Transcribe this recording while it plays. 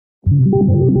Hey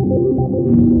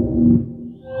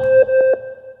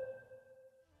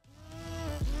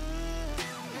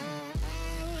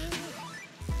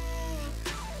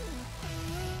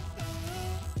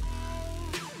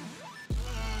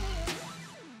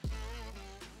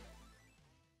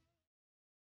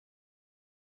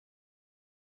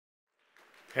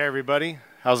everybody,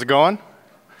 how's it going?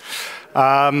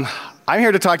 I'm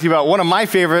here to talk to you about one of my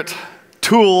favorite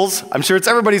tools. I'm sure it's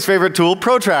everybody's favorite tool,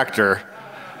 Protractor.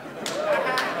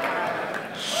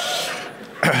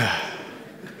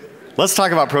 Let's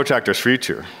talk about Protractor's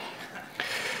future.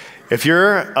 If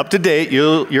you're up to date,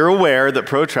 you're aware that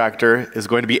Protractor is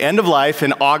going to be end of life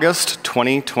in August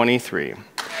 2023.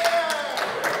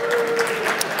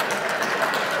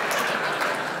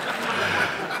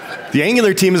 The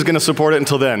Angular team is going to support it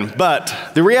until then, but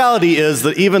the reality is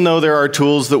that even though there are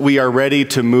tools that we are ready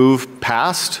to move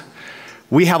past,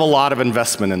 we have a lot of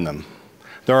investment in them.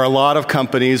 There are a lot of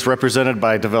companies represented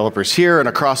by developers here and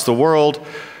across the world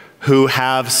who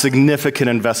have significant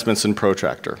investments in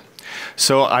Protractor.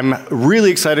 So I'm really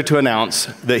excited to announce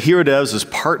that HeroDevs is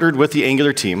partnered with the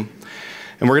Angular team,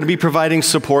 and we're going to be providing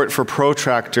support for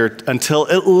Protractor until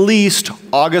at least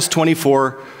August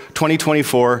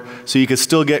 2024, so you can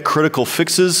still get critical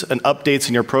fixes and updates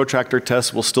in your Protractor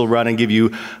tests will still run and give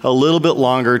you a little bit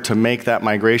longer to make that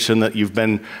migration that you've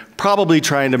been probably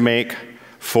trying to make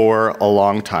for a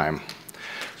long time.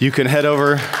 You can head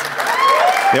over,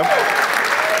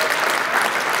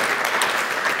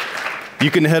 You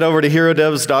can head over to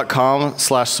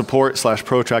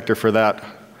herodevs.com/support/Protractor for that,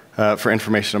 for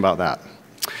information about that.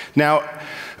 Now,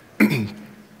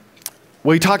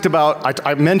 we talked about,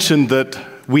 I mentioned that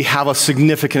we have a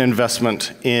significant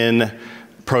investment in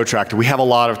Protractor. We have a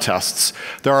lot of tests.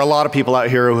 There are a lot of people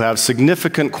out here who have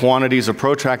significant quantities of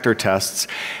Protractor tests,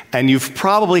 and you've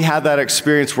probably had that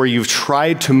experience where you've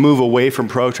tried to move away from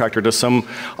Protractor to some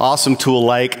awesome tool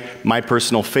like my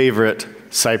personal favorite,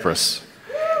 Cypress.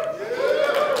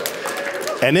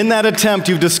 And in that attempt,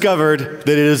 you've discovered that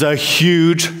it is a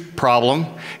huge problem.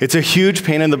 It's a huge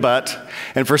pain in the butt,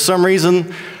 and for some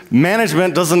reason,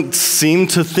 management doesn't seem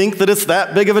to think that it's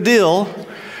that big of a deal.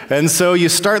 And so you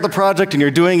start the project and you're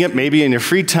doing it maybe in your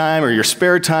free time or your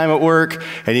spare time at work,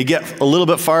 and you get a little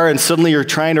bit far and suddenly you're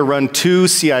trying to run two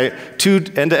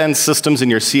end-to-end systems in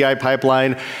your CI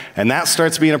pipeline, and that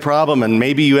starts being a problem, and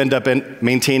maybe you end up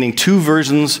maintaining two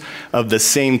versions of the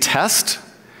same test,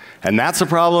 and that's a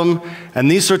problem.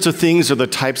 And these sorts of things are the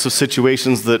types of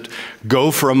situations that go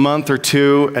for a month or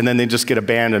two, and then they just get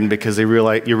abandoned because you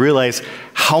realize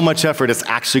how much effort it's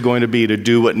actually going to be to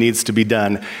do what needs to be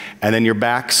done. And then you're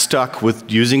back stuck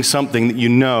with using something that you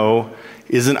know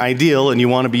isn't ideal, and you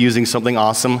want to be using something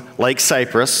awesome like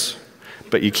Cypress,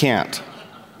 but you can't.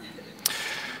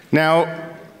 Now,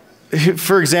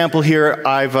 for example here,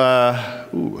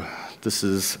 this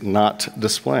is not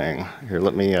displaying. Here,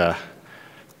 let me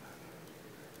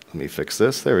fix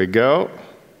this. There we go.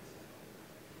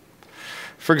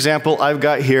 For example, I've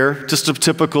got here just a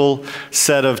typical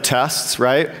set of tests,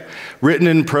 right? Written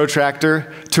in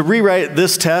Protractor. To rewrite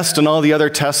this test and all the other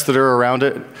tests that are around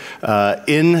it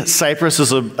in Cypress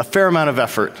is a fair amount of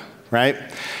effort, right?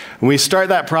 And we start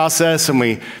that process and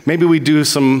maybe we do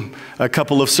a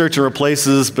couple of search and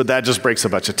replaces, but that just breaks a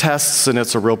bunch of tests and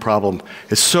it's a real problem.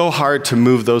 It's so hard to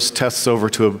move those tests over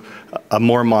to a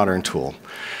more modern tool.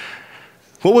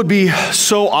 What would be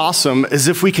so awesome is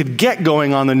if we could get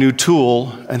going on the new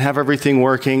tool and have everything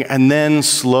working and then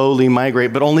slowly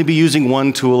migrate, but only be using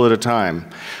one tool at a time.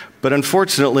 But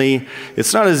unfortunately,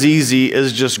 it's not as easy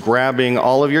as just grabbing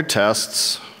all of your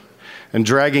tests and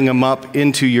dragging them up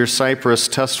into your Cypress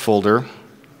test folder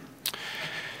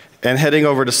and heading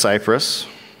over to Cypress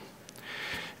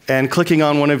and clicking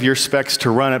on one of your specs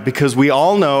to run it, because we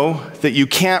all know that you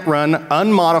can't run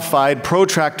unmodified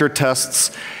Protractor tests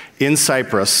in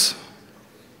Cypress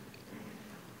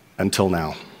until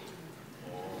now.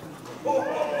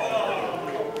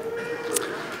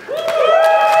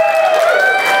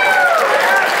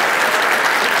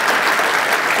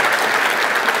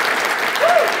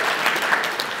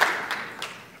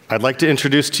 I'd like to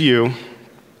introduce to you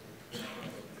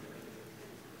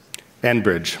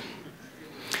EndBridge.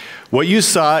 What you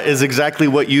saw is exactly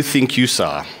what you think you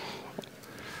saw.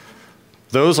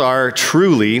 Those are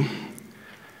truly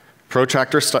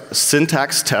Protractor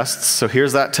syntax tests. So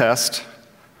here's that test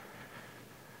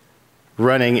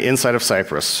running inside of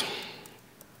Cypress.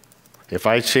 If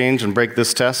I change and break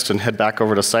this test and head back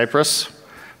over to Cypress,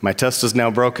 my test is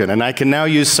now broken. And I can now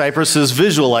use Cypress's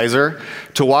visualizer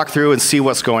to walk through and see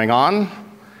what's going on,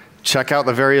 check out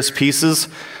the various pieces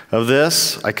of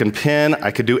this. I can pin.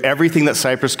 I could do everything that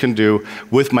Cypress can do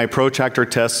with my Protractor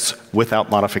tests without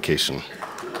modification.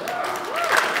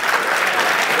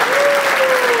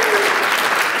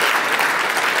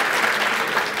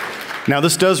 Now,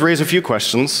 this does raise a few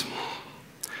questions.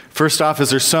 First off, is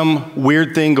there some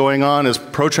weird thing going on? Is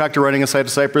Protractor running inside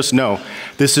of Cypress? No,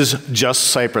 this is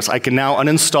just Cypress. I can now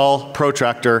uninstall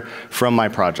Protractor from my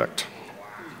project.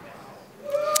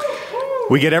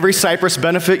 We get every Cypress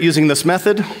benefit using this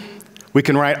method. We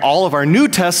can write all of our new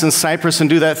tests in Cypress and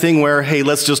do that thing where, hey,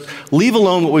 let's just leave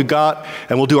alone what we've got,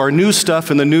 and we'll do our new stuff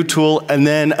in the new tool, and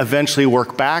then eventually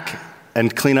work back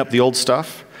and clean up the old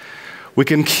stuff. We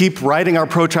can keep writing our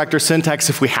Protractor syntax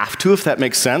if we have to, if that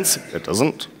makes sense. It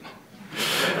doesn't,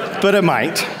 but it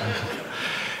might.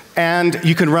 And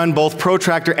you can run both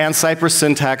Protractor and Cypress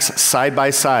syntax side by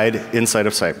side inside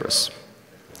of Cypress.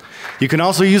 You can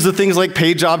also use the things like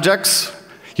page objects.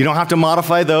 You don't have to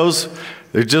modify those.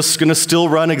 They're just going to still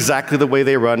run exactly the way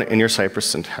they run in your Cypress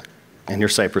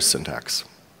syntax.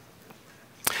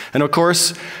 And of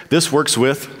course, this works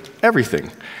with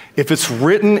everything. If it's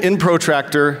written in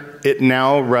Protractor, it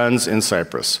now runs in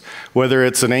Cypress. Whether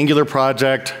it's an Angular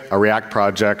project, a React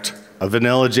project, a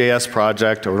vanilla JS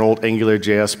project, or an old Angular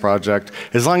JS project,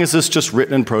 as long as it's just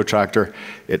written in Protractor,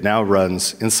 it now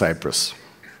runs in Cypress.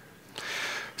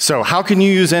 So how can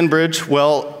you use EndBridge?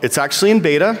 Well, it's actually in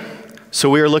beta, so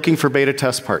we are looking for beta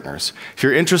test partners. If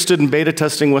you're interested in beta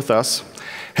testing with us,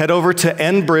 head over to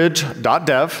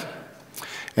endbridge.dev.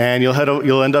 And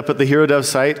you'll end up at the HeroDevs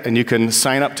site, and you can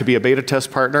sign up to be a beta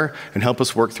test partner and help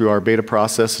us work through our beta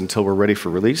process until we're ready for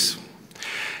release.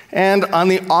 And on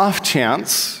the off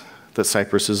chance that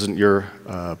Cypress isn't your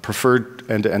preferred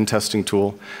end-to-end testing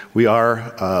tool, we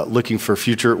are working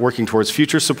towards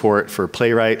future support for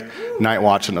Playwright,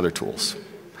 Nightwatch, and other tools.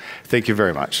 Thank you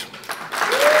very much.